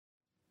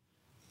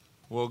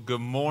Well,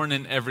 good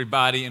morning,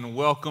 everybody, and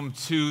welcome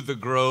to the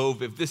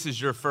Grove. If this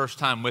is your first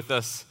time with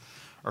us,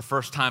 or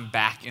first time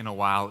back in a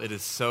while, it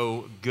is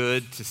so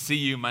good to see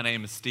you. My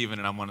name is Stephen,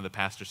 and I'm one of the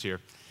pastors here.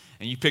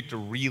 And you picked a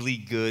really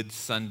good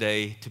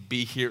Sunday to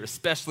be here,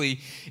 especially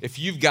if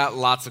you've got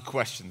lots of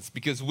questions,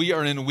 because we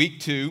are in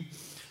week 2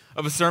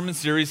 of a sermon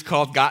series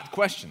called Got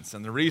Questions.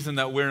 And the reason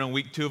that we're in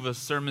week 2 of a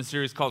sermon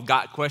series called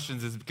Got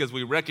Questions is because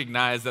we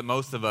recognize that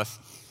most of us,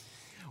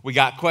 we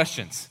got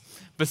questions.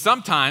 But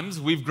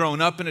sometimes we've grown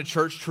up in a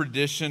church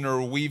tradition,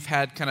 or we've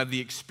had kind of the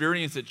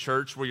experience at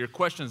church where your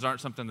questions aren't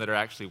something that are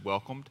actually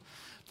welcomed.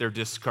 They're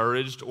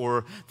discouraged,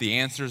 or the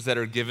answers that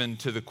are given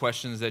to the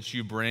questions that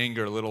you bring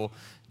are a little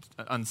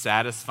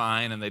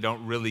unsatisfying, and they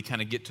don't really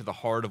kind of get to the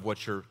heart of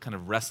what you're kind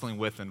of wrestling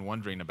with and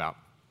wondering about.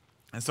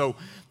 And so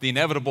the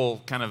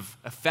inevitable kind of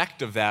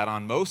effect of that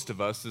on most of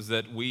us is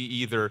that we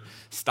either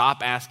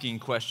stop asking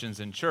questions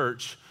in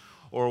church,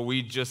 or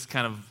we just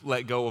kind of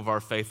let go of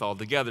our faith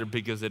altogether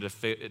because it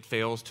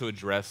fails to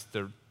address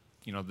the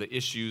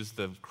issues,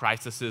 the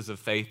crises of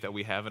faith that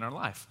we have in our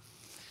life.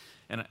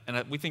 And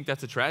we think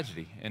that's a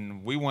tragedy.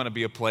 And we want to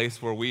be a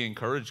place where we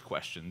encourage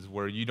questions,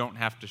 where you don't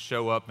have to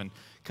show up and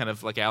kind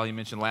of, like Allie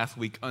mentioned last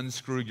week,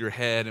 unscrew your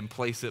head and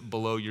place it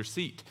below your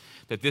seat.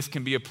 That this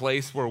can be a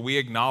place where we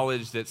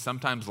acknowledge that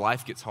sometimes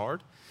life gets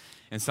hard,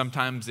 and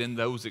sometimes in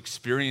those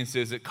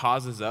experiences it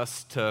causes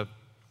us to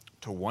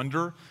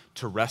wonder,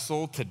 to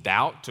wrestle, to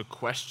doubt, to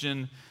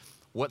question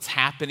what's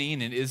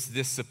happening, and is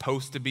this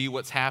supposed to be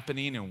what's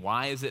happening, and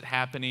why is it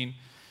happening?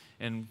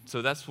 And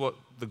so that's what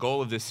the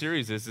goal of this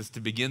series is to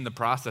begin the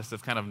process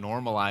of kind of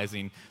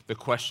normalizing the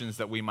questions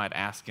that we might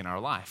ask in our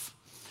life.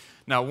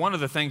 Now, one of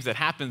the things that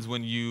happens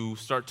when you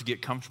start to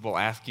get comfortable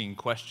asking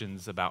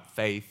questions about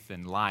faith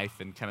and life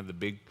and kind of the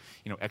big,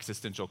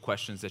 existential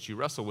questions that you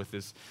wrestle with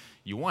is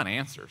you want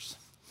answers.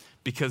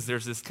 Because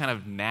there's this kind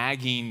of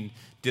nagging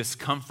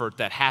discomfort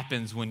that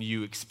happens when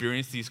you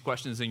experience these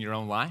questions in your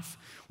own life,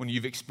 when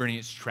you've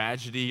experienced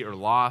tragedy or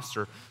loss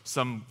or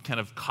some kind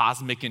of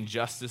cosmic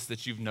injustice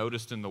that you've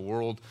noticed in the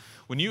world.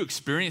 When you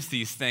experience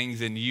these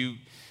things and you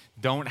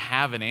don't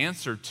have an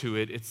answer to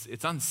it,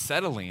 it's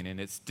unsettling and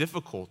it's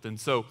difficult. And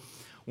so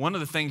one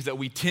of the things that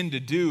we tend to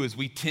do is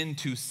we tend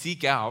to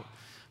seek out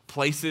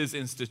places,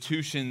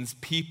 institutions,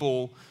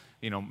 people,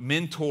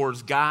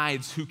 mentors,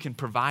 guides who can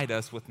provide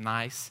us with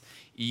nice,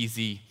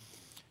 easy,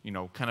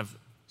 kind of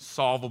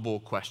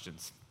solvable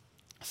questions.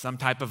 Some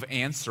type of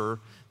answer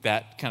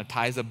that kind of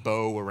ties a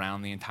bow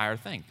around the entire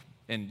thing.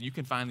 And you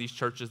can find these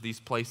churches, these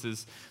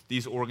places,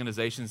 these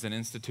organizations and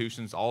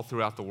institutions all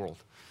throughout the world.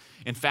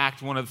 In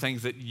fact, one of the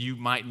things that you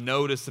might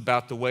notice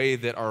about the way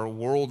that our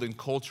world and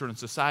culture and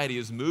society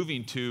is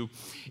moving to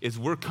is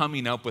we're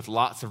coming up with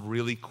lots of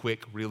really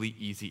quick, really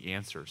easy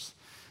answers.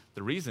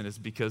 The reason is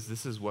because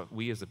this is what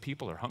we as a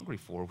people are hungry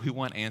for. We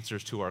want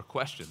answers to our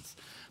questions.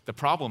 The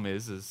problem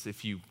is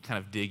if you kind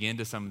of dig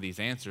into some of these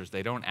answers,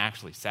 they don't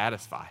actually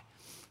satisfy.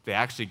 They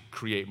actually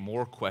create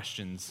more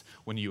questions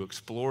when you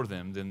explore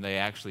them than they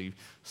actually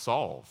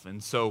solve.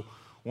 And so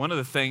one of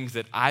the things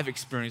that I've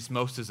experienced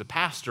most as a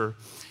pastor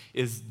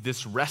is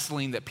this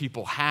wrestling that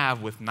people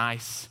have with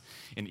nice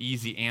and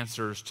easy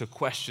answers to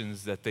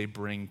questions that they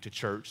bring to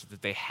church,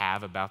 that they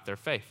have about their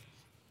faith.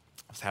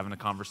 I was having a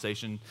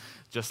conversation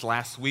just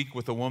last week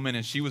with a woman,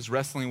 and she was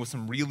wrestling with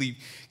some really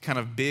kind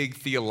of big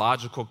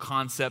theological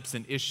concepts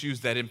and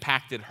issues that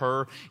impacted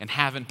her and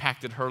have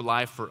impacted her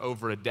life for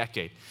over a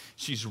decade.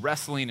 She's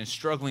wrestling and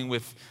struggling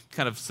with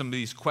kind of some of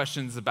these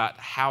questions about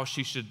how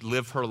she should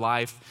live her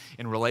life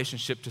in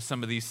relationship to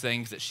some of these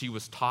things that she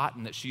was taught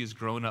and that she has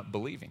grown up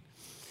believing.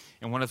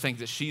 And one of the things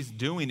that she's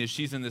doing is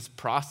she's in this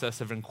process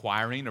of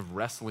inquiring, of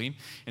wrestling,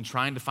 and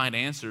trying to find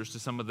answers to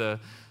some of the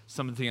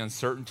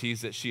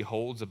uncertainties that she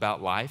holds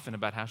about life and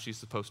about how she's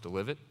supposed to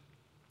live it.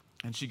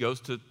 And she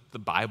goes to the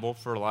Bible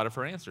for a lot of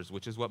her answers,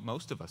 which is what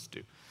most of us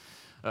do.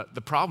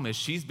 The problem is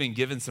she's been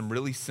given some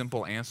really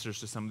simple answers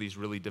to some of these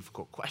really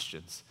difficult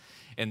questions,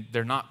 and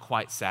they're not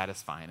quite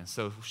satisfying. And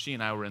so she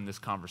and I were in this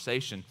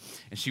conversation,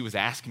 and she was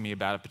asking me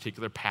about a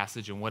particular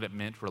passage and what it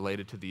meant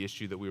related to the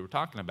issue that we were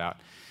talking about.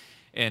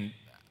 And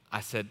I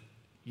said,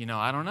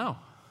 I don't know.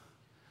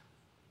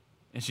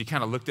 And she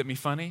kind of looked at me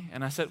funny,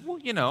 and I said, well,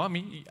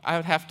 I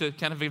would have to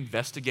kind of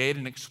investigate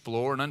and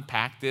explore and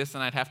unpack this,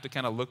 and I'd have to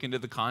kind of look into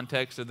the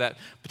context of that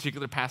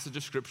particular passage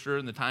of Scripture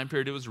and the time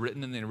period it was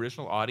written and the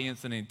original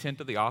audience and the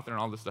intent of the author and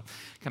all this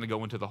stuff, kind of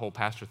go into the whole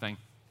pastor thing.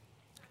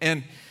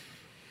 And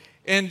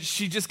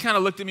she just kind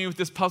of looked at me with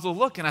this puzzled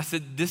look, and I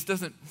said, this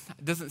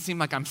doesn't seem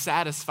like I'm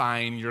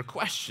satisfying your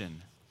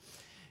question.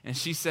 And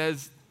she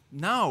says,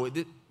 no,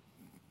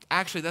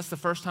 actually, that's the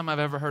first time I've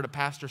ever heard a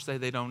pastor say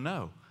they don't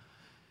know.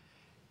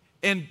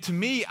 And to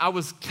me, I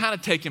was kind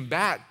of taken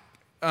back.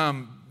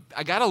 I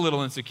got a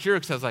little insecure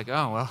because I was like,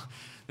 oh, well,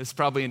 this is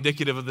probably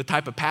indicative of the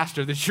type of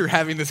pastor that you're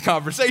having this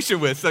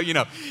conversation with. So, you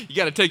got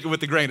to take it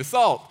with a grain of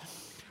salt.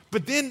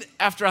 But then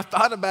after I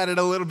thought about it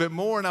a little bit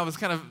more and I was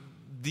kind of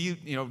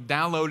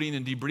downloading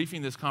and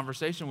debriefing this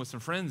conversation with some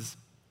friends,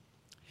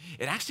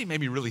 it actually made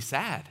me really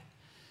sad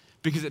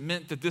because it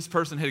meant that this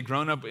person had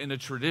grown up in a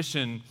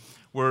tradition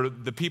where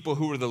the people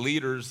who were the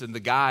leaders and the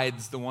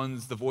guides, the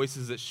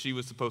voices that she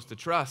was supposed to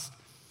trust,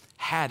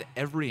 had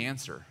every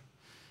answer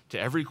to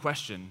every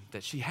question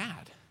that she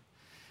had.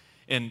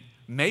 And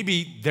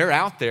maybe they're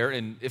out there,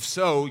 and if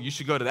so, you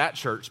should go to that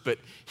church. But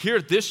here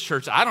at this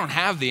church, I don't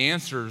have the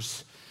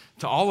answers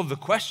to all of the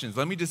questions.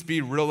 Let me just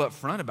be real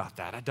upfront about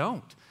that. I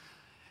don't.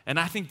 And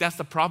I think that's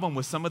the problem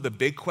with some of the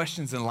big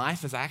questions in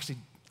life is I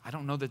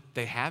don't know that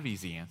they have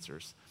easy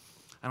answers.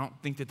 I don't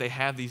think that they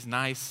have these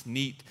nice,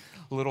 neat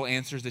little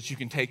answers that you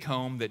can take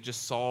home that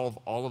just solve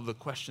all of the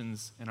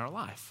questions in our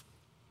life.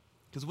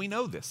 Because we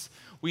know this.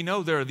 We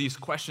know there are these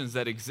questions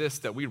that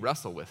exist that we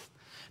wrestle with,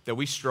 that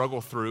we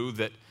struggle through,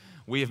 that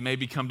we have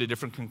maybe come to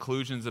different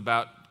conclusions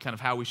about kind of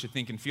how we should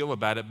think and feel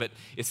about it, but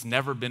it's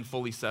never been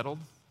fully settled.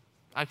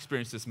 I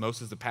experience this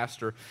most as a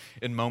pastor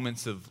in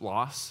moments of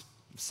loss,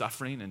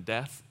 suffering, and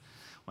death.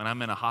 When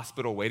I'm in a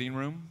hospital waiting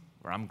room,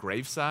 or I'm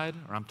graveside,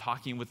 or I'm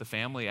talking with the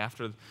family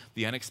after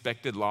the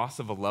unexpected loss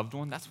of a loved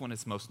one, that's when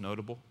it's most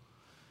notable.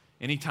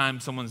 Anytime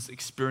someone's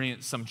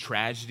experienced some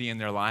tragedy in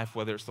their life,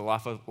 whether it's the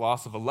loss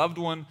of a loved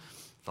one,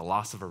 the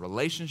loss of a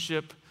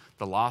relationship,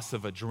 the loss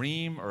of a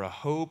dream or a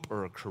hope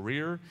or a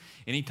career,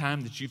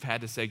 anytime that you've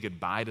had to say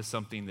goodbye to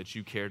something that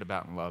you cared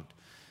about and loved,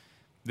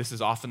 this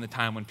is often the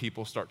time when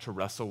people start to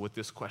wrestle with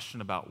this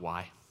question about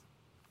why.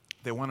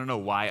 They want to know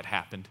why it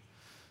happened,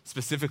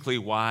 specifically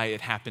why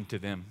it happened to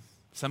them.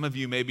 Some of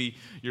you, maybe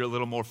you're a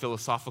little more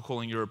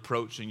philosophical in your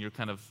approach and your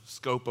kind of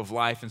scope of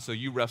life, and so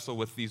you wrestle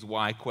with these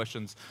why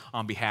questions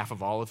on behalf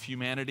of all of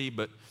humanity.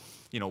 But,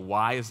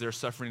 why is there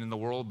suffering in the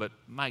world? But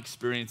my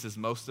experience is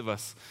most of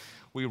us,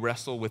 we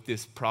wrestle with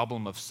this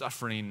problem of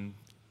suffering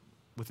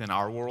within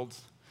our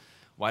worlds.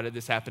 Why did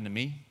this happen to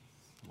me?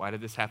 Why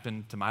did this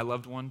happen to my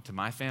loved one, to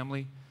my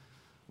family?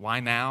 Why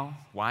now?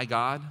 Why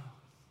God?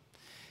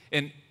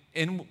 And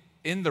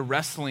in the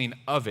wrestling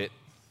of it,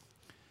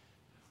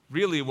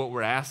 really what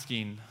we're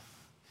asking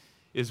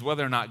is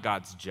whether or not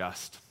God's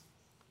just.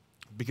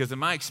 Because in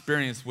my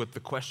experience with the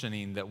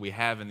questioning that we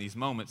have in these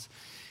moments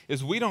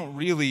is we don't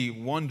really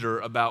wonder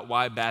about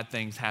why bad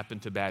things happen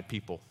to bad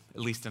people,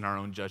 at least in our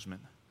own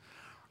judgment,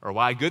 or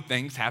why good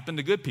things happen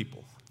to good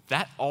people.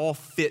 That all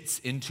fits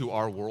into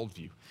our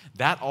worldview.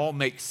 That all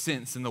makes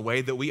sense in the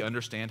way that we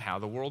understand how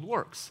the world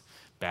works.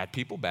 Bad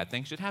people, bad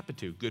things should happen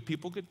to. Good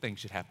people, good things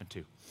should happen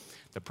to.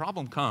 The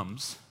problem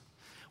comes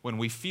when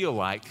we feel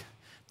like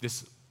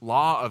this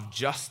law of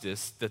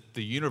justice that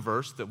the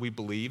universe, that we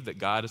believe that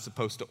God is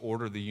supposed to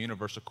order the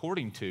universe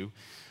according to,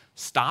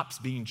 stops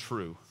being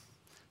true.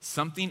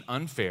 Something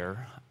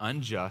unfair,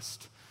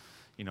 unjust,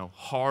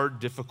 hard,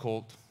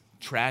 difficult,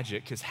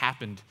 tragic has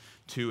happened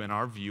to, in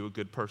our view, a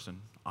good person,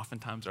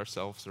 oftentimes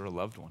ourselves or a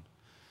loved one.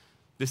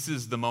 This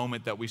is the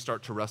moment that we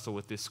start to wrestle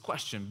with this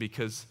question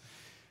because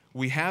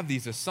we have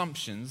these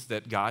assumptions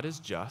that God is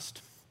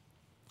just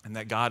and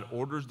that God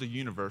orders the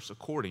universe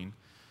according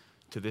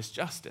to this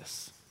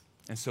justice.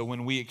 And so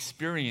when we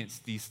experience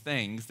these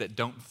things that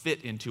don't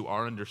fit into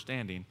our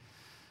understanding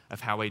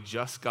of how a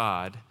just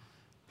God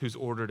who's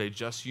ordered a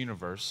just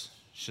universe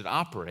should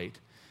operate,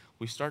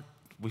 we start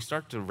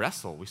to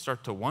wrestle, we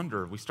start to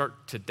wonder, we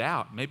start to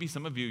doubt. Maybe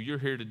some of you, you're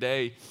here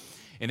today,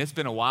 and it's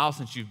been a while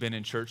since you've been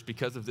in church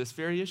because of this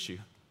very issue.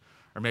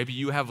 Or maybe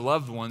you have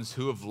loved ones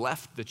who have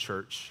left the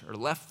church or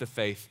left the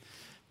faith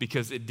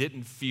because it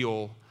didn't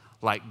feel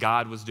like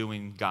God was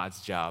doing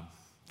God's job.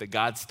 That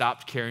God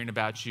stopped caring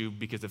about you,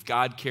 because if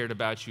God cared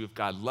about you, if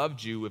God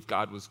loved you, if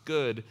God was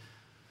good,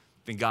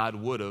 then God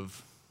would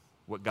have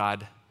what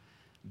God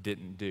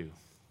didn't do.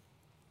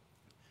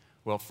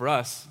 Well, for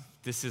us,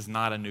 this is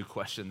not a new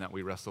question that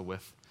we wrestle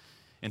with.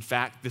 In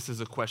fact, this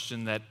is a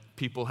question that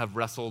people have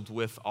wrestled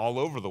with all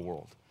over the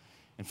world.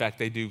 In fact,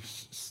 they do,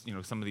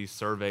 some of these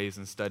surveys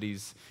and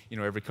studies,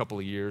 every couple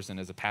of years. And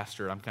as a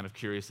pastor, I'm kind of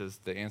curious as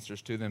the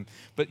answers to them.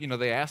 But,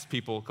 they asked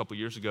people a couple of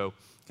years ago,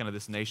 kind of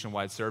this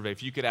nationwide survey,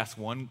 if you could ask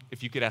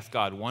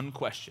God one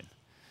question,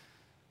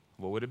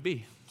 what would it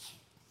be?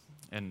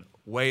 And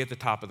way at the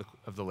top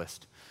of the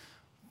list,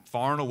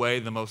 far and away,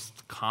 the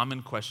most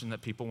common question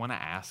that people want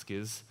to ask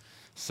is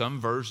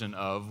some version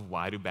of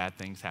why do bad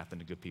things happen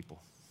to good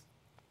people?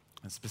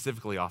 And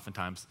specifically,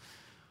 oftentimes,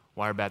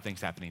 why are bad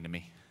things happening to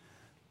me?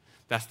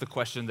 That's the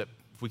question that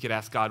if we could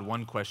ask God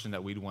one question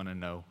that we'd want to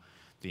know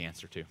the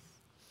answer to.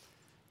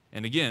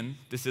 And again,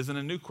 this isn't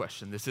a new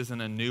question. This isn't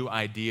a new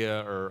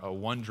idea or a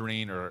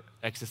wondering or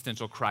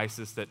existential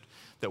crisis that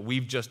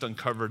we've just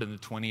uncovered in the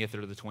 20th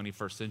or the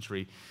 21st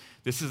century.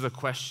 This is a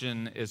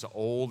question as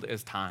old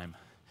as time.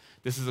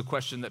 This is a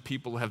question that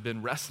people have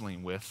been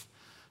wrestling with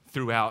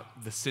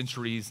throughout the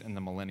centuries and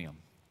the millennium.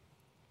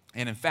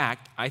 And in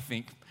fact, I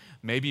think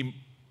maybe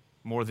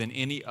more than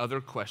any other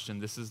question,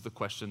 this is the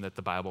question that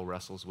the Bible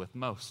wrestles with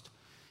most,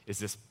 is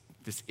this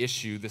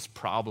issue, this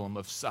problem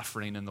of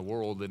suffering in the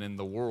world and in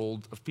the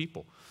world of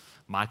people.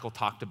 Michael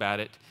talked about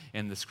it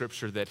in the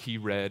scripture that he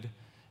read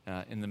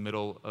in the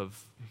middle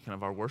of kind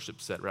of our worship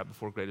set right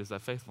before Great is Thy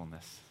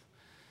Faithfulness.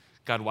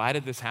 God, why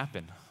did this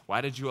happen?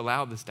 Why did you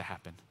allow this to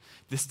happen?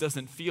 This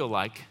doesn't feel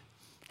like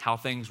how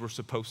things were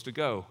supposed to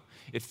go.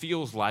 It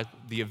feels like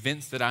the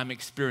events that I'm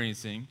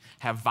experiencing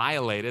have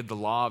violated the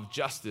law of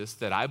justice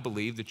that I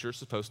believe that you're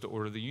supposed to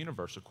order the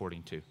universe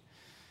according to.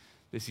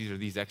 These are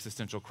these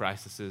existential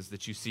crises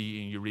that you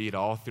see and you read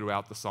all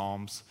throughout the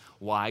Psalms.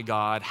 Why,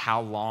 God?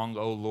 How long,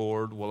 O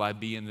Lord, will I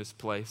be in this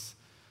place?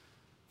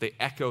 They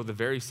echo the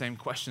very same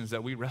questions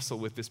that we wrestle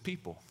with as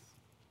people.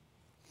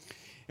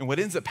 And what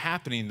ends up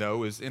happening,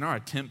 though, is in our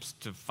attempts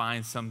to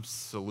find some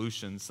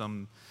solution,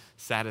 some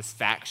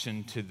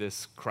satisfaction to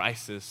this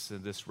crisis,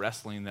 this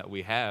wrestling that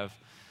we have,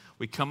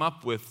 we come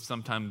up with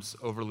sometimes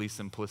overly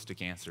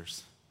simplistic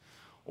answers.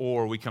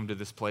 Or we come to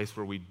this place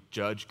where we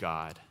judge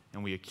God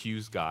and we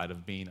accuse God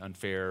of being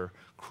unfair,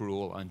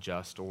 cruel,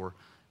 unjust, or,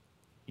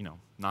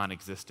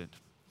 non-existent.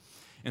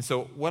 And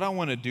so what I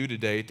want to do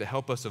today to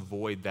help us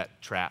avoid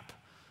that trap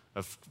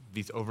of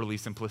these overly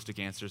simplistic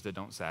answers that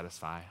don't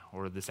satisfy,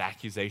 or this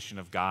accusation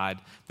of God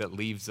that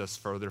leaves us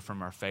further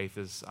from our faith,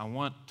 is I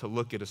want to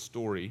look at a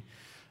story.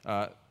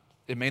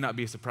 It may not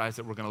be a surprise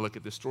that we're going to look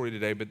at this story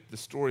today, but the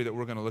story that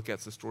we're going to look at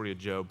is the story of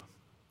Job.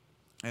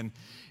 And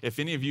if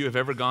any of you have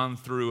ever gone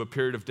through a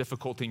period of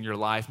difficulty in your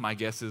life, my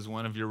guess is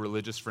one of your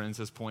religious friends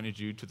has pointed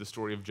you to the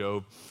story of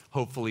Job,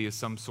 hopefully as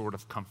some sort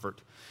of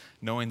comfort,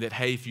 knowing that,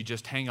 hey, if you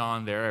just hang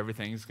on there,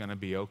 everything's going to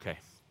be okay.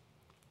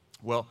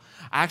 Well,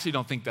 I actually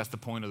don't think that's the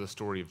point of the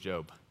story of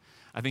Job.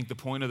 I think the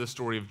point of the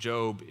story of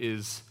Job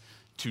is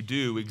to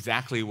do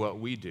exactly what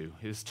we do,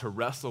 is to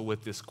wrestle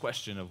with this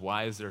question of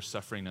why is there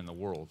suffering in the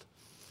world?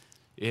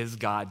 Is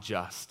God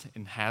just?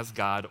 And has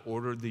God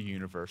ordered the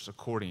universe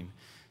according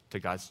to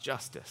God's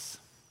justice?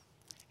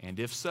 And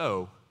if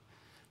so,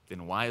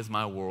 then why is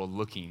my world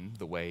looking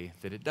the way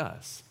that it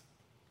does?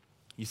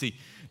 You see,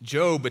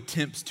 Job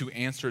attempts to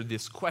answer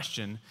this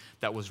question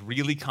that was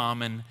really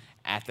common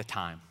at the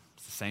time.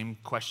 It's the same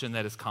question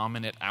that is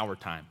common at our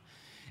time.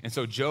 And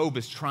so Job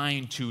is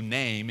trying to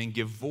name and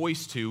give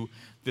voice to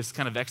this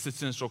kind of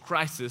existential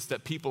crisis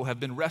that people have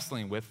been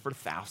wrestling with for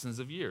thousands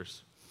of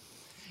years.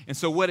 And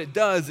so what it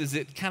does is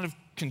it kind of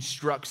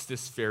constructs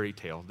this fairy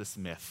tale, this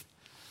myth.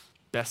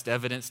 Best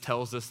evidence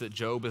tells us that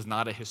Job is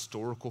not a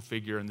historical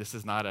figure, and this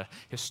is not a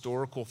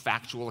historical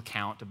factual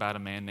account about a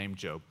man named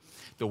Job.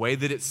 The way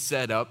that it's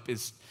set up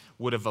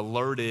would have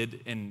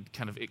alerted and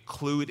kind of it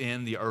clued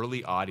in the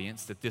early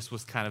audience that this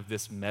was kind of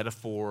this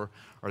metaphor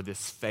or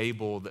this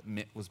fable that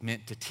was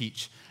meant to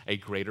teach a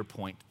greater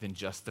point than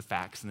just the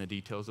facts and the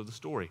details of the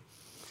story.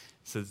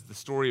 So the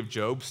story of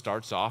Job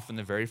starts off in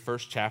the very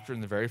first chapter,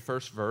 in the very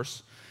first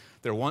verse.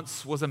 There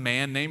once was a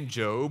man named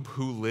Job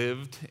who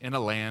lived in a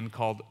land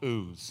called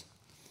Uz,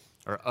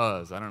 or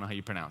Uz. I don't know how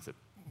you pronounce it.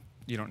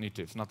 You don't need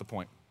to. It's not the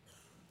point.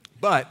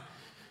 But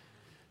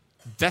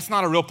that's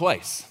not a real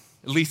place,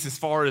 at least as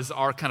far as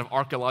our kind of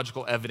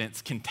archaeological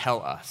evidence can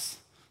tell us.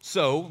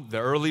 So the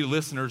early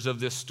listeners of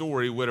this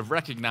story would have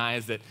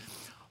recognized that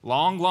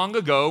long, long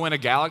ago in a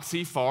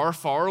galaxy far,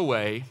 far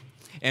away,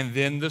 and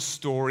then the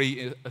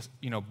story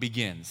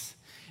begins.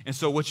 And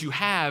so what you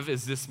have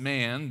is this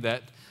man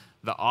that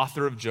the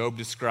author of Job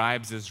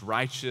describes as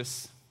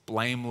righteous,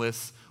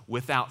 blameless,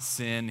 without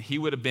sin. He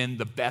would have been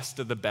the best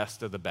of the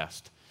best of the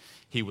best.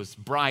 He was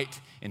bright,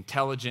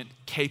 intelligent,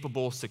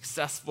 capable,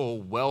 successful,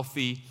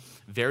 wealthy,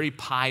 very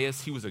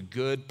pious. He was a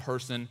good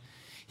person.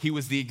 He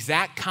was the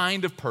exact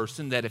kind of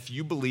person that if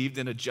you believed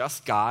in a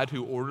just God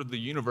who ordered the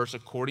universe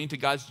according to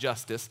God's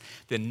justice,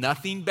 then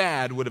nothing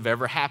bad would have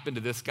ever happened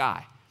to this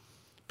guy,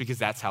 because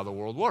that's how the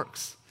world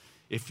works.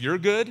 If you're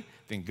good,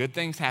 then good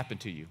things happen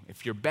to you.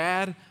 If you're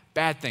bad,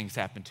 bad things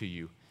happen to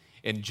you.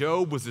 And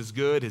Job was as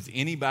good as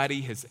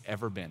anybody has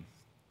ever been.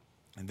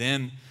 And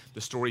then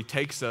the story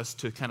takes us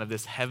to kind of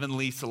this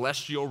heavenly,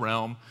 celestial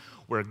realm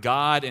where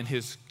God and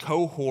his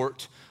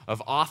cohort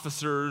of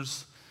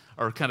officers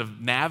are kind of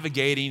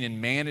navigating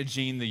and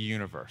managing the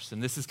universe.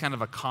 And this is kind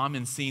of a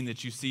common scene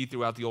that you see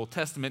throughout the Old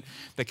Testament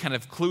that kind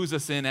of clues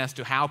us in as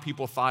to how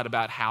people thought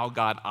about how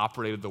God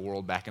operated the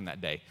world back in that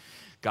day.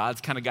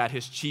 God's kind of got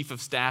his chief of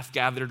staff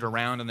gathered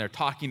around, and they're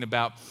talking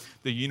about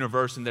the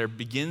universe, and there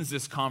begins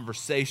this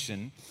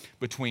conversation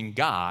between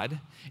God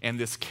and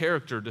this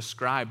character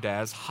described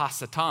as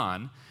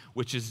Hasatan,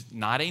 which is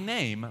not a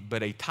name,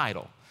 but a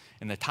title.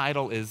 And the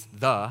title is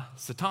the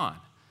Satan.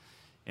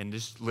 And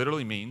this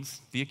literally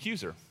means the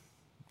accuser.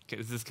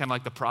 This is kind of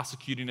like the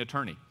prosecuting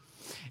attorney.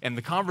 And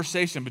the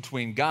conversation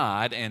between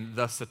God and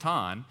the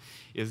Satan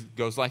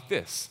goes like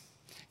this.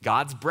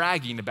 God's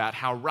bragging about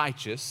how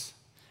righteous,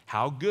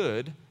 how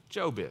good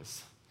Job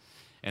is.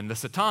 And the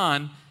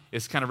Satan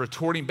is kind of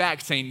retorting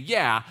back saying,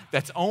 yeah,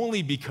 that's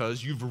only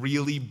because you've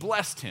really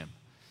blessed him.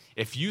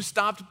 If you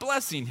stopped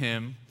blessing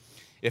him,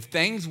 if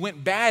things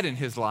went bad in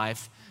his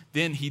life,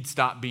 then he'd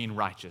stop being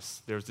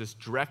righteous. There's this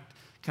direct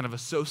kind of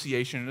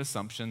association and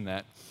assumption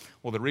that,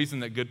 well, the reason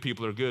that good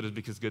people are good is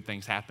because good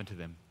things happen to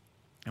them.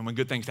 And when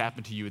good things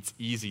happen to you, it's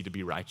easy to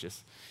be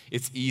righteous.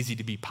 It's easy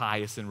to be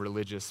pious and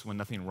religious when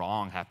nothing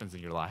wrong happens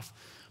in your life.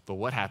 But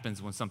what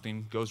happens when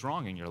something goes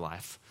wrong in your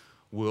life?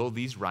 Will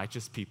these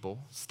righteous people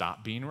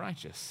stop being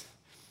righteous?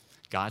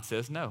 God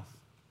says no.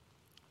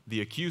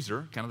 The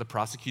accuser, kind of the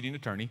prosecuting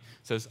attorney,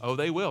 says, oh,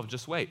 they will,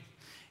 just wait.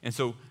 And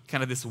so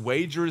kind of this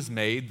wager is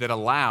made that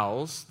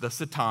allows the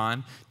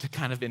Satan to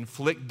kind of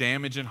inflict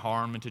damage and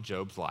harm into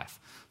Job's life.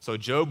 So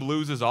Job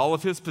loses all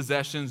of his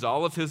possessions,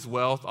 all of his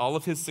wealth, all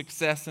of his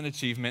success and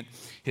achievement.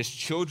 His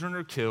children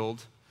are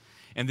killed.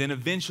 And then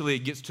eventually it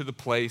gets to the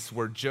place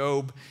where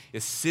Job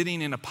is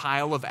sitting in a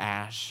pile of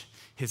ash,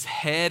 his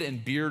head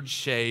and beard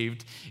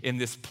shaved, in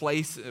this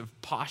place of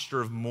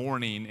posture of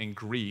mourning and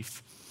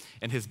grief.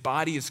 And his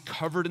body is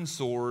covered in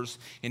sores,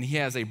 and he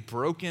has a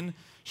broken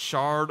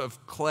shard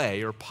of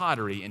clay or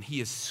pottery, and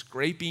he is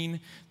scraping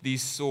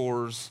these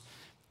sores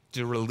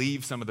to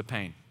relieve some of the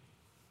pain.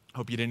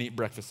 Hope you didn't eat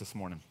breakfast this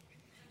morning.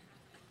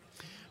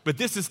 But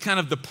this is kind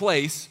of the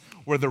place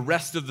where the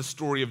rest of the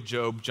story of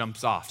Job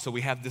jumps off. So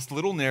we have this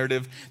little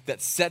narrative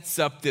that sets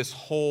up this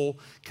whole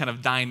kind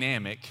of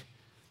dynamic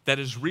that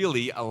is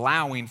really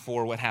allowing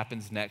for what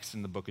happens next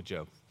in the book of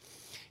Job.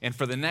 And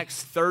for the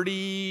next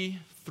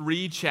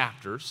 33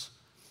 chapters,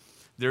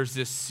 there's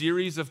this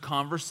series of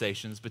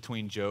conversations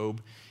between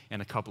Job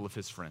and a couple of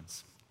his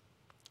friends.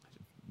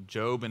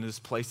 Job in his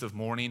place of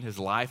mourning, his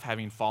life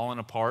having fallen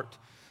apart,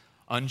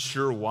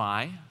 unsure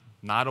why,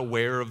 not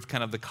aware of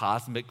kind of the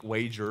cosmic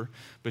wager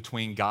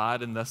between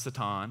God and the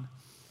Satan.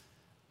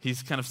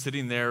 He's kind of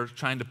sitting there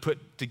trying to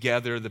put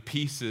together the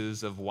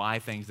pieces of why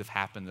things have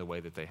happened the way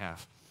that they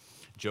have.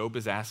 Job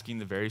is asking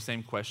the very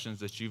same questions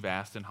that you've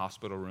asked in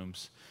hospital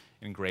rooms,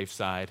 in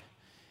graveside,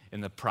 in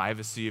the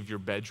privacy of your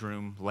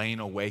bedroom, laying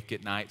awake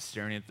at night,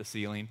 staring at the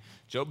ceiling.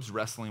 Job's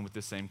wrestling with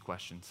the same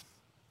questions.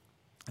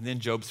 And then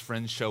Job's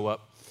friends show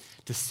up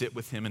to sit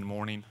with him in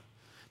mourning.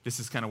 This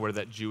is kind of where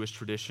that Jewish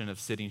tradition of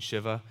sitting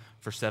Shiva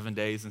for 7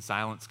 days in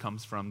silence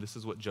comes from. This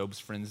is what Job's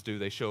friends do.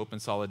 They show up in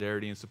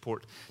solidarity and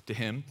support to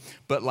him.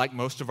 But like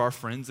most of our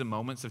friends in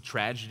moments of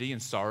tragedy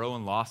and sorrow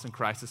and loss and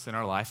crisis in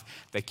our life,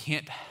 they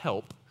can't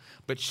help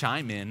but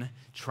chime in,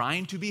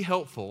 trying to be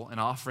helpful and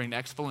offering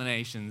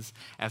explanations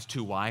as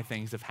to why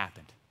things have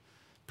happened.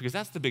 Because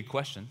that's the big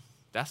question.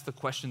 That's the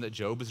question that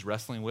Job is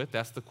wrestling with.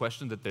 That's the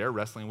question that they're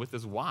wrestling with,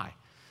 is why?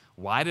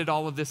 Why did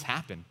all of this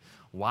happen?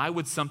 Why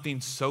would something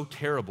so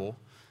terrible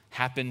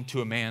happen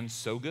to a man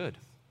so good?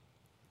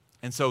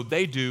 And so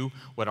they do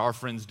what our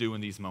friends do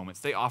in these moments.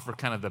 They offer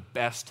kind of the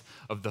best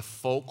of the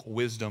folk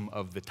wisdom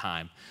of the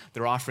time.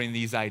 They're offering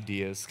these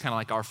ideas, kind of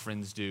like our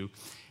friends do.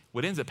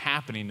 What ends up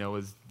happening, though,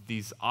 is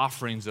these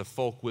offerings of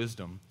folk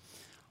wisdom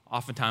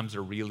oftentimes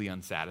are really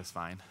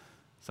unsatisfying.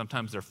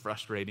 Sometimes they're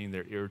frustrating,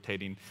 they're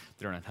irritating,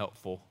 they're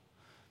unhelpful.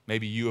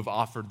 Maybe you have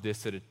offered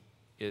this at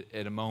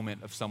a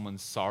moment of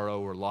someone's sorrow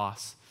or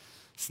loss.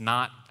 It's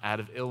not out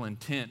of ill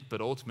intent,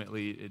 but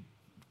ultimately it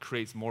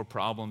creates more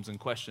problems and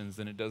questions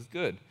than it does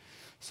good.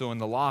 So in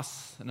the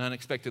loss, an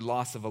unexpected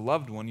loss of a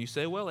loved one, you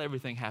say, well,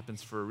 everything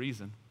happens for a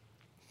reason.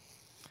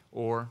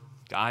 Or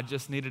God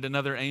just needed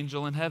another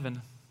angel in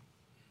heaven,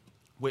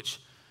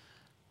 which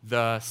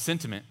the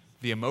sentiment,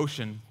 the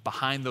emotion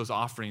behind those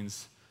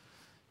offerings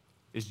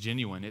is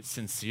genuine, it's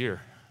sincere.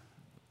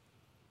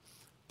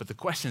 But the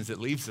questions it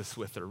leaves us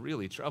with are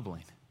really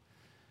troubling.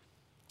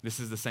 This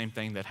is the same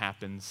thing that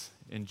happens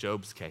in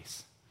Job's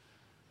case.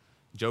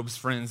 Job's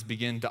friends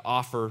begin to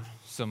offer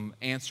some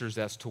answers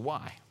as to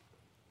why.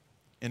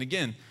 And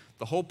again,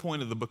 the whole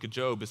point of the book of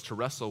Job is to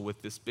wrestle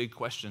with this big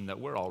question that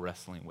we're all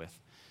wrestling with.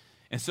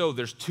 And so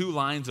there's two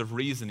lines of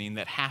reasoning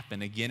that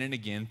happen again and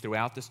again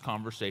throughout this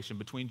conversation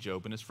between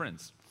Job and his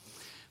friends.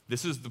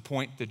 This is the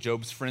point that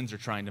Job's friends are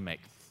trying to make.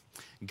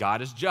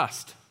 God is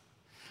just.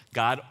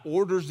 God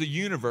orders the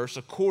universe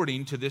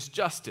according to this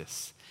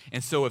justice.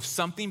 And so if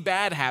something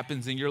bad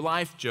happens in your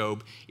life,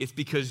 Job, it's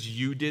because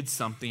you did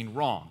something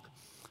wrong.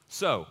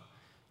 So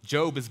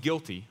Job is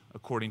guilty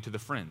according to the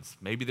friends.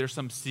 Maybe there's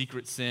some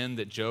secret sin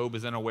that Job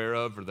is unaware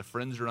of or the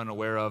friends are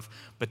unaware of,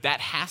 but that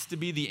has to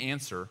be the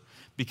answer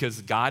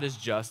because God is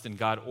just and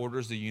God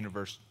orders the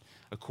universe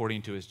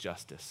according to his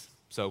justice.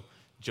 So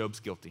Job's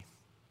guilty.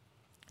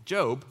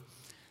 Job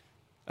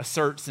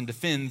asserts and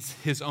defends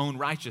his own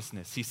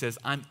righteousness. He says,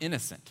 I'm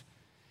innocent.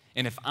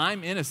 And if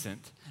I'm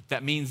innocent,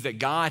 that means that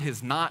God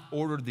has not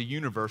ordered the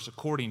universe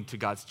according to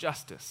God's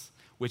justice,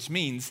 which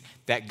means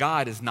that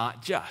God is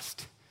not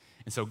just.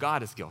 And so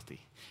God is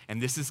guilty.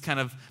 And this is kind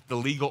of the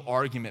legal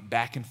argument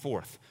back and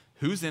forth.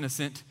 Who's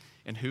innocent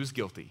and who's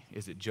guilty?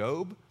 Is it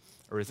Job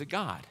or is it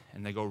God?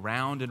 And they go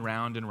round and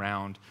round and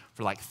round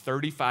for like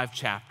 35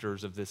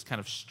 chapters of this kind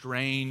of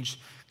strange,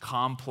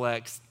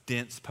 complex,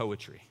 dense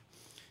poetry.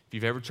 If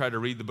you've ever tried to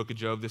read the book of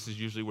Job, this is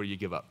usually where you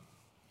give up.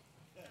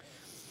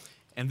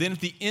 And then at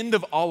the end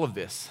of all of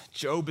this,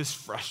 Job is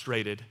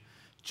frustrated.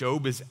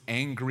 Job is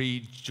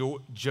angry.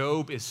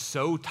 Job is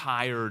so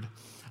tired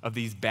of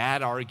these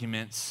bad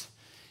arguments,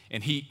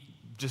 and he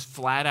just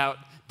flat out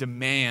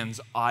demands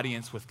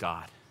audience with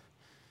God.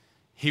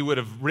 He would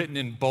have written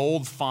in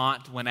bold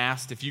font when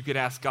asked if you could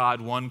ask God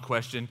one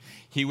question,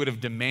 he would have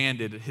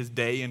demanded his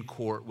day in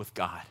court with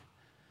God.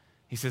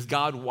 He says,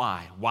 God,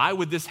 why? Why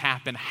would this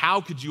happen?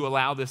 How could you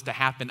allow this to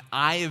happen?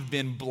 I have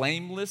been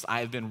blameless.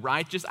 I have been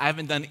righteous. I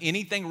haven't done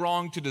anything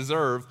wrong to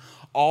deserve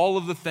all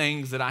of the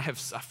things that I have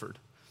suffered.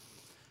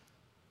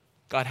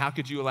 God, how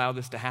could you allow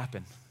this to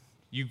happen?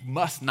 You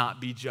must not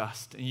be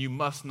just, and you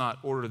must not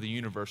order the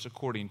universe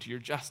according to your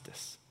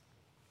justice.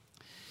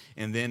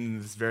 And then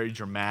in this very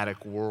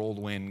dramatic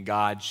whirlwind,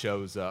 God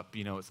shows up.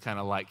 It's kind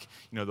of like,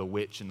 the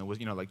witch and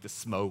like the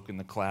smoke and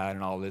the cloud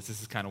and all this.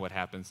 This is kind of what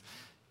happens,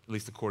 at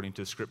least according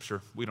to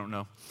Scripture. We don't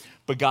know.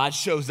 But God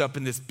shows up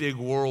in this big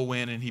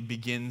whirlwind, and he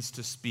begins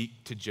to speak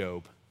to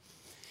Job.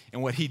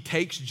 And what he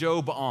takes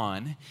Job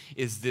on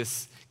is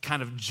this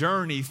kind of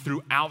journey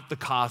throughout the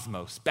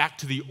cosmos, back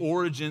to the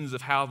origins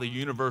of how the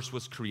universe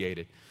was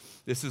created.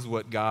 This is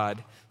what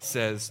God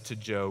says to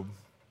Job.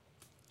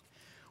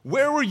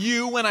 Where were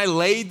you when I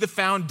laid the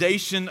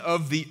foundation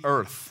of the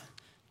earth?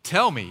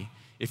 Tell me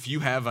if you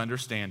have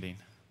understanding.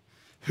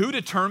 Who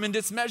determined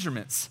its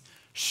measurements?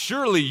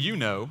 Surely you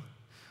know.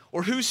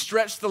 Or who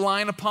stretched the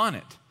line upon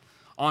it?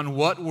 On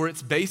what were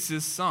its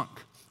bases sunk?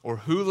 Or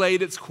who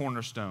laid its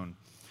cornerstone?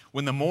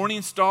 When the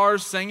morning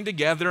stars sang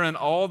together and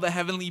all the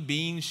heavenly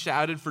beings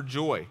shouted for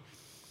joy.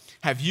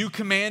 Have you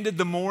commanded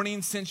the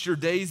morning since your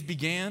days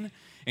began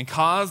and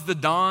caused the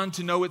dawn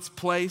to know its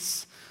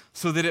place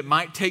so that it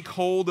might take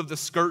hold of the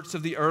skirts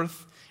of the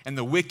earth and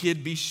the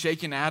wicked be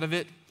shaken out of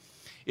it?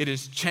 It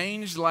is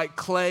changed like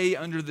clay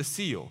under the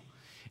seal,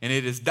 and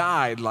it is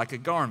dyed like a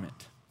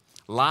garment.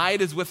 Light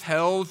is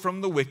withheld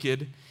from the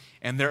wicked,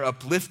 and their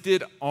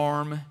uplifted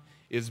arm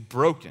is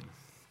broken.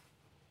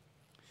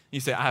 You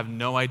say, I have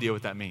no idea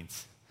what that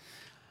means.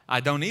 I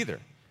don't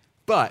either.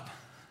 But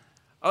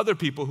other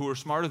people who are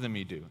smarter than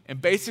me do. And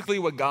basically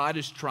what God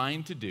is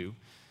trying to do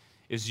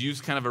is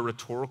use kind of a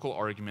rhetorical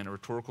argument, a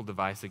rhetorical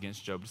device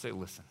against Job to say,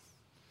 listen,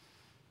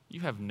 you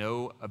have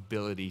no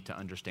ability to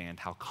understand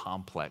how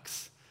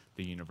complex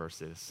the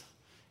universe is.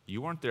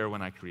 You weren't there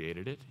when I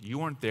created it. You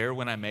weren't there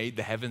when I made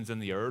the heavens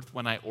and the earth,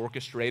 when I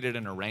orchestrated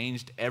and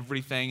arranged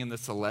everything in the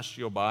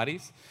celestial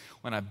bodies,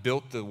 when I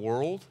built the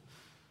world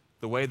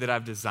the way that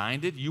I've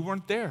designed it. You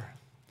weren't there.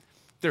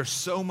 There's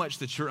so much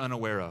that you're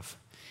unaware of.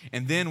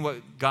 And then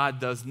what God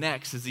does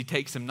next is he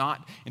takes him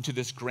not into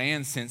this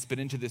grand sense, but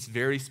into this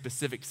very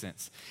specific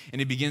sense. And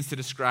he begins to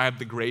describe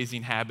the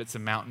grazing habits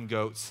of mountain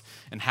goats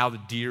and how the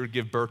deer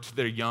give birth to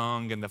their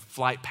young and the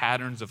flight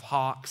patterns of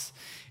hawks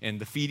and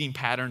the feeding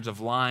patterns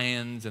of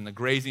lions and the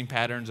grazing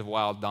patterns of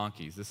wild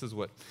donkeys. This is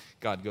what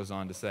God goes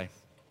on to say.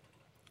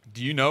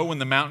 Do you know when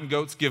the mountain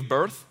goats give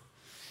birth?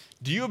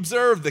 Do you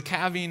observe the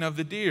calving of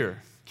the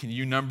deer? Can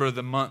you number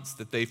the months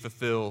that they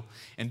fulfill?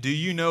 And do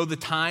you know the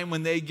time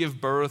when they give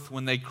birth,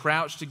 when they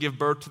crouch to give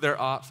birth to their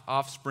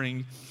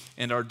offspring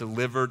and are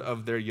delivered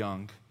of their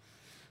young?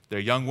 Their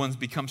young ones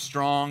become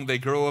strong. They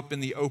grow up in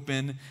the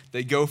open.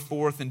 They go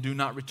forth and do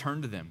not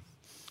return to them.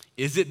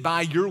 Is it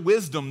by your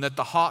wisdom that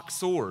the hawk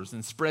soars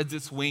and spreads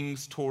its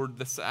wings toward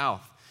the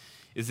south?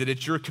 Is it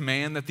at your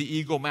command that the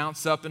eagle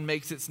mounts up and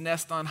makes its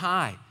nest on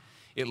high?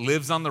 It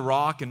lives on the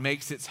rock and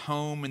makes its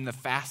home in the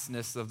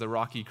fastness of the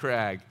rocky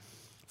crag.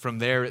 From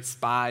there it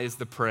spies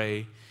the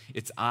prey.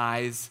 Its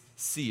eyes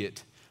see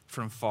it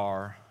from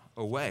far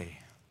away.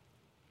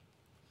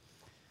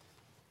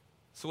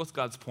 So what's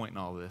God's point in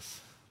all this?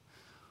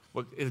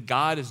 What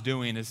God is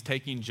doing is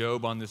taking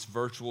Job on this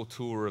virtual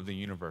tour of the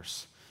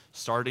universe,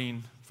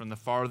 starting from the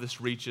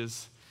farthest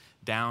reaches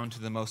down to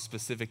the most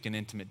specific and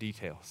intimate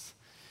details.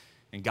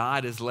 And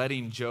God is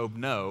letting Job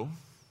know,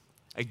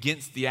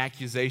 against the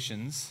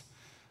accusations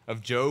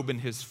of Job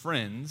and his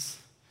friends,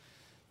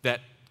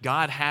 that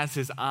God has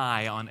his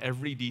eye on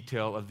every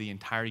detail of the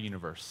entire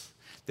universe,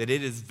 that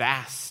it is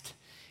vast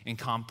and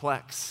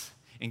complex,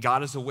 and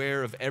God is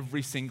aware of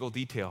every single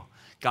detail.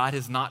 God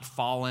has not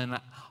fallen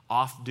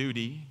off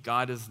duty.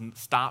 God has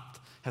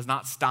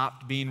not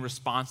stopped being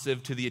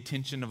responsive to the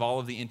attention of all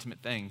of the intimate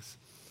things.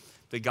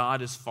 That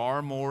God is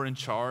far more in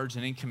charge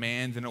and in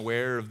command and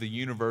aware of the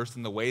universe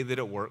and the way that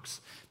it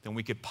works than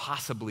we could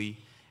possibly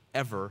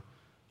ever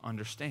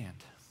understand.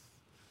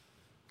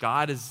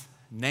 God is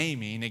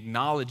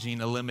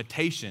acknowledging a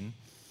limitation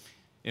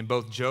in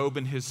both Job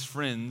and his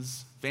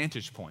friends'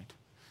 vantage point.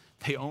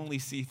 They only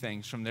see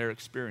things from their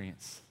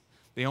experience.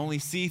 They only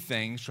see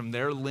things from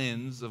their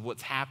lens of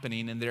what's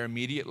happening in their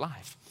immediate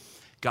life.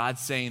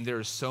 God's saying there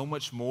is so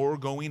much more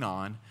going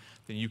on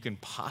than you can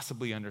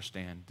possibly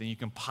understand, than you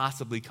can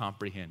possibly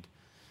comprehend.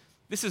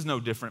 This is no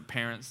different,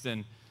 parents,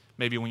 than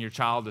maybe when your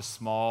child is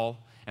small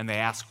and they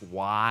ask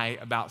why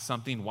about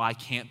something. Why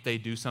can't they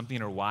do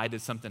something, or why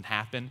did something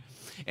happen?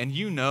 And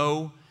you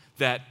know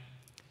that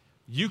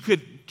you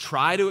could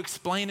try to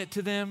explain it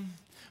to them,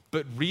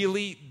 but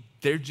really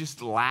they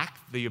just lack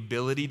the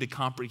ability to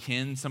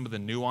comprehend some of the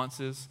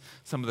nuances,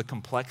 some of the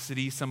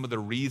complexity, some of the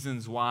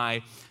reasons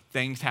why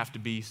things have to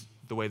be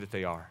the way that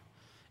they are.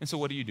 And so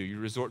what do? You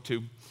resort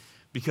to,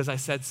 because I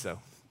said so.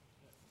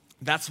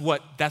 That's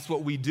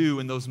what we do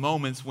in those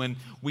moments when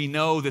we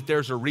know that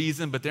there's a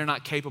reason, but they're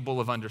not capable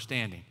of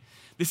understanding.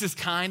 This is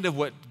kind of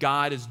what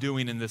God is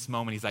doing in this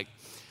moment. He's like,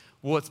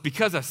 well, it's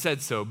because I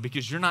said so,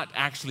 because you're not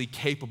actually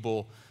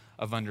capable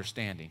of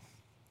understanding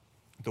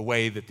the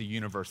way that the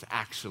universe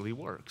actually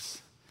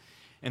works.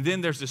 And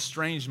then there's this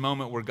strange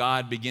moment where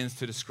God begins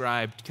to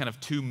describe kind of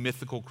two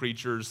mythical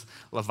creatures,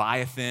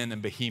 Leviathan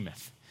and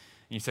Behemoth.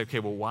 And you say, okay,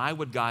 well, why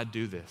would God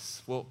do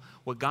this? Well,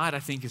 what God, I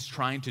think, is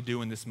trying to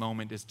do in this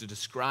moment is to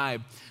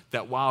describe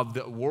that while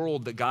the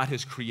world that God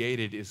has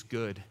created is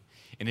good,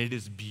 and it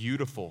is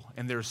beautiful,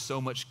 and there's so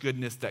much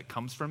goodness that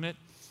comes from it,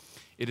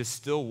 it is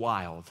still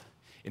wild,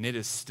 and it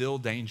is still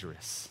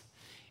dangerous.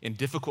 And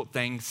difficult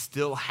things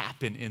still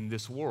happen in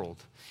this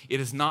world.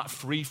 It is not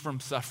free from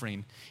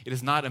suffering. It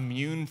is not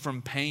immune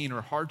from pain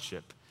or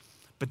hardship.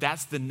 But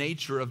that's the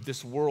nature of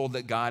this world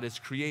that God has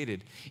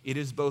created. It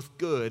is both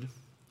good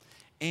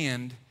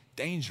and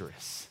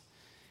dangerous.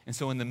 And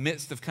so in the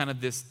midst of kind of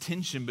this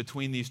tension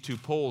between these two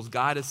poles,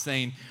 God is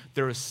saying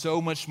there is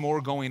so much more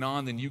going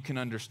on than you can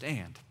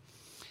understand.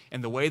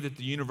 And the way that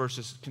the universe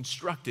is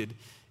constructed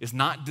is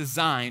not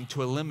designed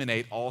to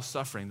eliminate all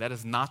suffering. That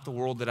is not the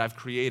world that I've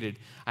created.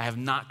 I have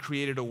not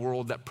created a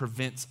world that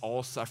prevents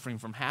all suffering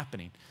from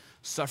happening.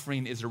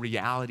 Suffering is a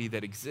reality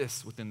that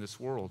exists within this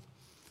world.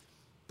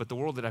 But the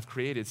world that I've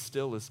created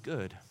still is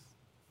good,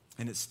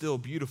 and it's still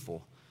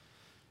beautiful.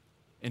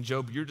 And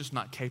Job, you're just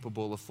not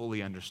capable of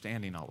fully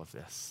understanding all of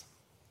this.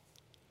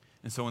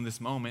 And so in this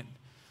moment,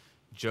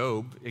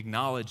 Job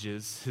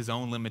acknowledges his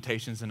own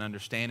limitations and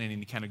understanding, and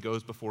he kind of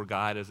goes before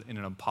God as in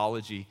an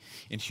apology,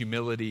 in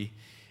humility.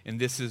 And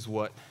this is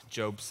what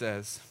Job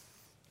says.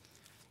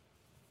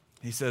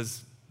 He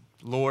says,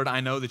 Lord,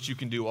 I know that you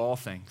can do all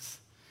things,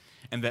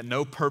 and that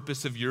no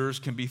purpose of yours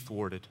can be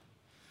thwarted.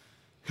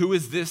 Who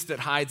is this that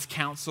hides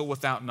counsel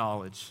without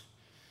knowledge?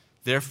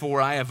 Therefore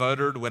I have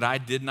uttered what I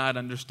did not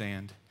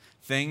understand,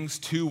 things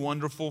too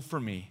wonderful for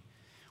me,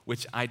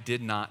 which I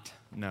did not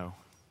know.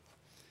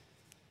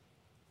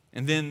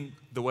 And then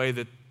the way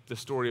that the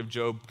story of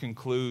Job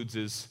concludes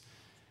is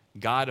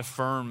God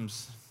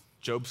affirms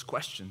Job's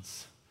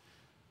questions,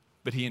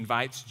 but he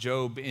invites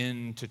Job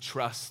in to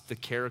trust the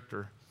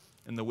character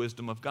and the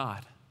wisdom of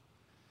God.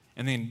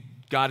 And then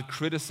God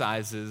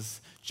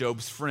criticizes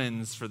Job's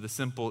friends for the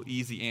simple,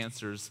 easy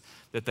answers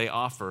that they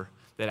offer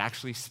that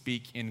actually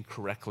speak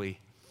incorrectly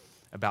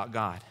about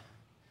God.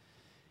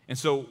 And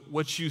so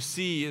what you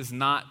see is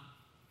not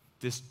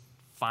this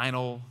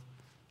final,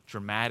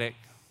 dramatic,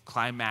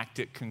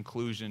 climactic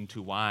conclusion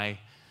to why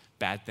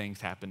bad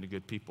things happen to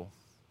good people.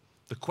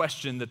 The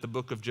question that the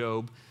book of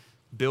Job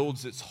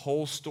builds its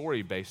whole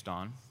story based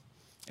on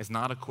is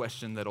not a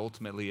question that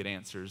ultimately it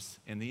answers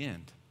in the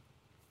end.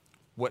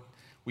 What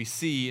we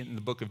see in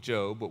the book of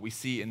Job, what we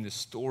see in this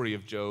story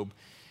of Job,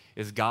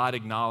 is God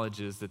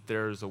acknowledges that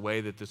there is a way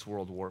that this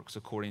world works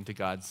according to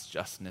God's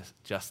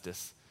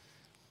justice,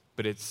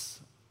 but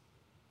it's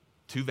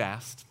too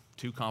vast,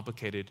 too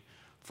complicated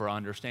for our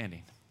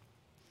understanding.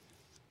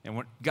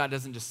 And God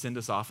doesn't just send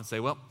us off and say,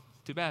 well,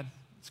 too bad,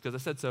 it's because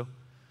I said so.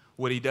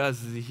 What he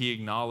does is he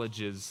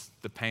acknowledges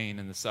the pain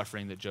and the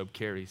suffering that Job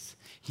carries.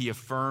 He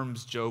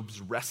affirms Job's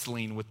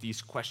wrestling with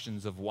these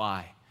questions of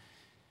why.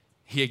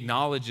 He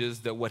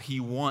acknowledges that what he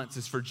wants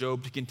is for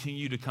Job to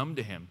continue to come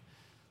to him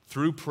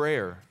through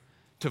prayer,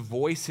 to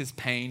voice his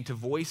pain, to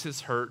voice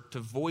his hurt,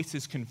 to voice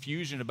his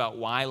confusion about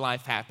why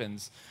life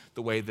happens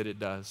the way that it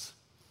does.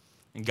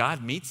 And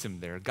God meets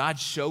him there. God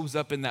shows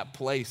up in that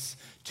place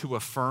to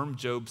affirm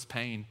Job's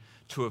pain,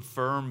 to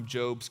affirm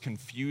Job's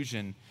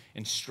confusion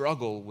and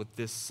struggle with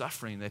this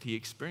suffering that he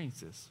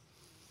experiences.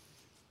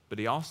 But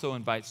he also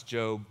invites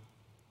Job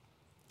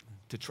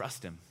to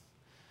trust him,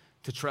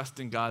 to trust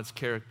in God's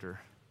character,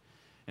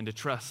 and to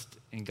trust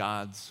in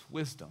God's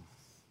wisdom.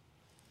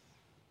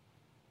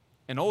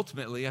 And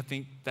ultimately, I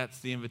think that's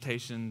the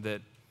invitation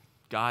that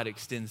God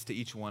extends to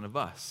each one of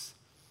us.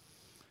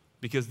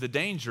 Because the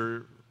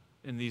danger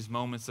in these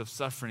moments of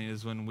suffering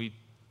is when we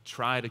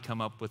try to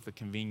come up with a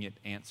convenient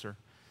answer,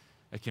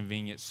 a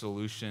convenient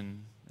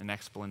solution, an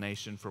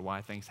explanation for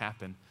why things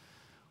happen.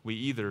 We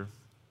either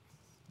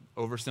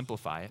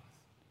oversimplify it,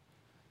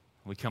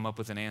 we come up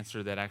with an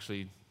answer that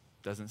actually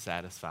doesn't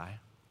satisfy,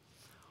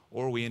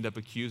 or we end up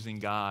accusing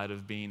God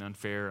of being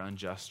unfair,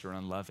 unjust, or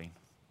unloving.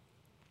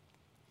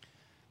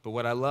 But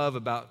what I love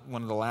about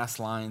one of the last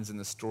lines in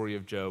the story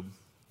of Job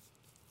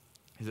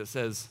is it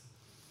says,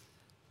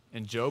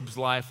 and Job's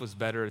life was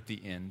better at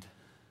the end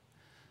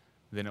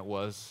than it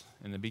was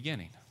in the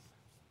beginning.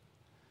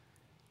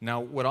 Now,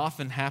 what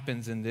often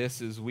happens in this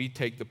is we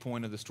take the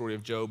point of the story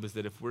of Job is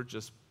that if we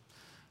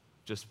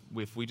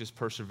just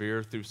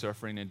persevere through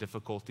suffering and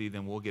difficulty,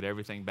 then we'll get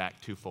everything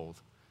back twofold.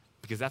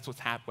 Because that's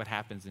what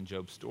happens in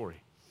Job's story.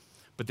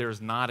 But there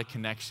is not a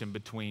connection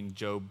between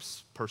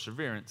Job's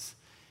perseverance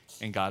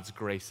and God's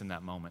grace in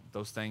that moment.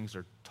 Those things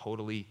are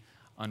totally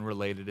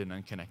unrelated and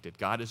unconnected.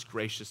 God is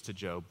gracious to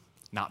Job,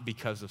 not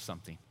because of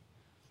something.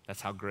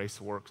 That's how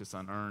grace works. It's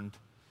unearned,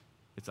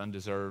 it's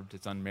undeserved,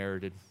 it's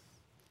unmerited.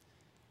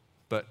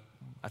 But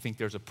I think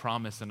there's a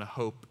promise and a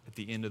hope at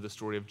the end of the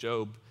story of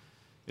Job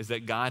is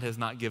that God has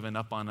not given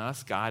up on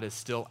us. God is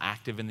still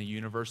active in the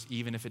universe,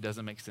 even if it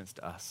doesn't make sense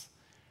to us.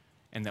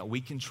 And that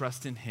we can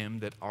trust in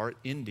him that our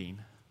ending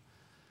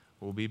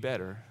will be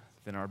better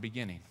than our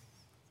beginning.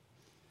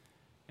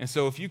 And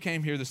so if you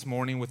came here this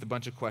morning with a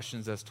bunch of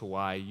questions as to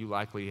why, you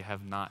likely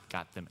have not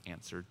got them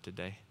answered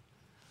today.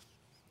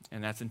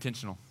 And that's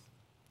intentional.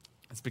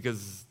 It's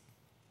because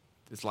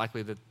it's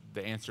likely that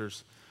the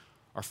answers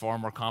are far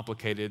more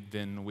complicated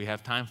than we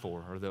have time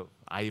for, or that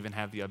I even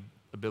have the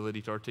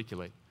ability to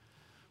articulate.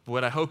 But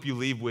what I hope you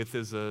leave with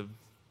is a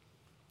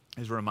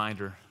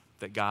reminder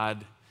that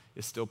God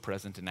is still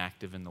present and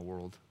active in the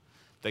world,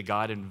 that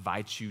God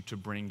invites you to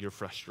bring your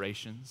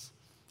frustrations,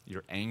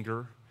 your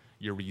anger,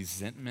 your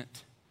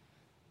resentment,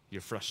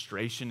 your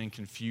frustration and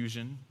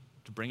confusion,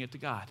 to bring it to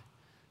God,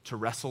 to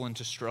wrestle and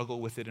to struggle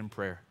with it in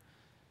prayer.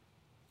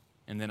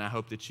 And then I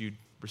hope that you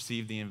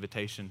receive the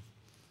invitation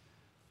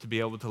to be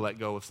able to let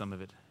go of some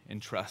of it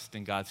and trust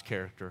in God's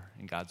character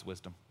and God's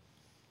wisdom.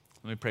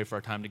 Let me pray for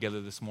our time together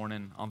this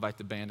morning. I'll invite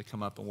the band to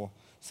come up and we'll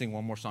sing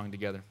one more song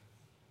together.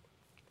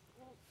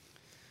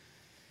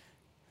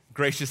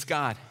 Gracious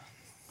God,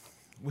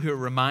 we are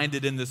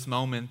reminded in this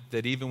moment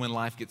that even when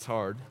life gets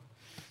hard,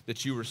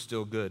 that you are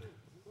still good.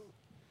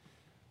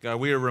 God,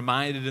 we are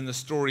reminded in the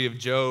story of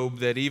Job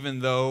that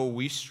even though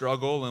we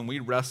struggle and we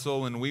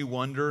wrestle and we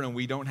wonder and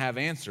we don't have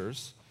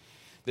answers,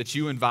 that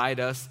you invite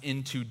us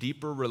into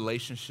deeper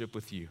relationship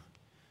with you,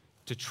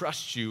 to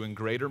trust you in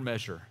greater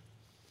measure,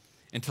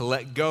 and to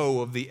let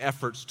go of the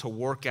efforts to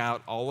work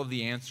out all of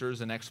the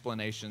answers and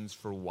explanations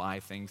for why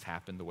things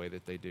happen the way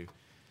that they do.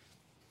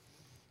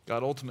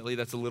 God, ultimately,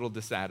 that's a little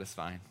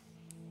dissatisfying.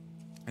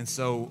 And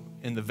so,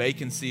 in the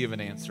vacancy of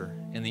an answer,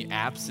 in the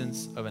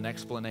absence of an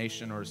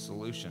explanation or a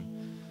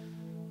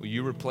solution, will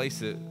you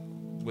replace it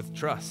with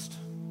trust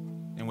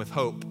and with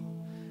hope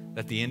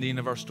that the ending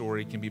of our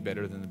story can be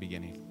better than the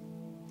beginning?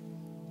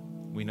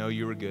 We know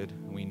you are good,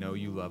 and we know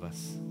you love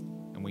us,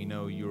 and we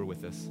know you are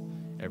with us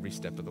every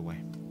step of the way.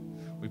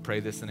 We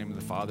pray this in the name of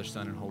the Father,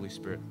 Son, and Holy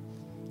Spirit.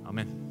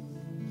 Amen.